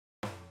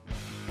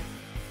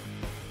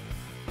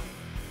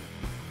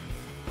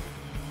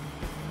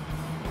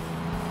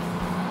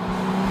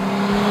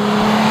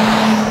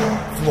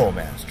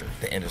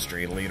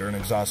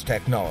exhaust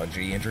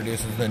technology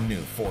introduces the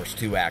new Force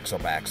 2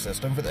 axle-back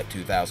system for the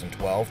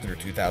 2012 through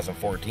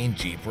 2014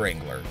 Jeep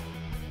Wrangler.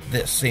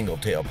 This single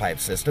tailpipe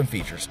system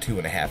features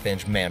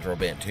 2.5-inch mandrel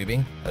bent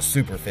tubing, a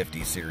Super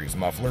 50 series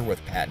muffler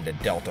with patented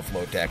Delta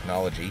Flow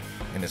technology,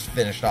 and is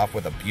finished off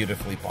with a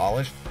beautifully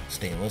polished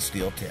stainless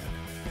steel tip.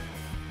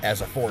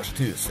 As a Force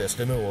 2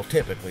 system, it will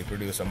typically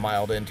produce a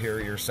mild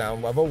interior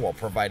sound level while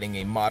providing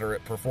a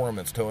moderate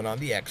performance tone on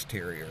the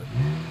exterior.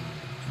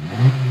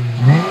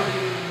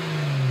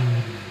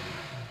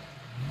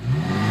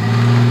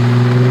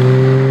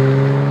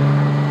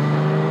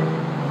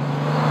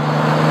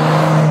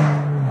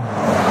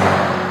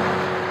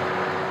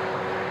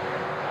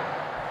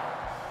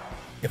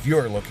 If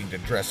you're looking to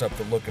dress up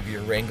the look of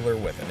your Wrangler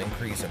with an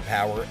increase in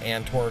power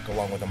and torque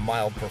along with a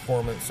mild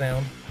performance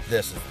sound,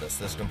 this is the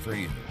system for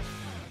you.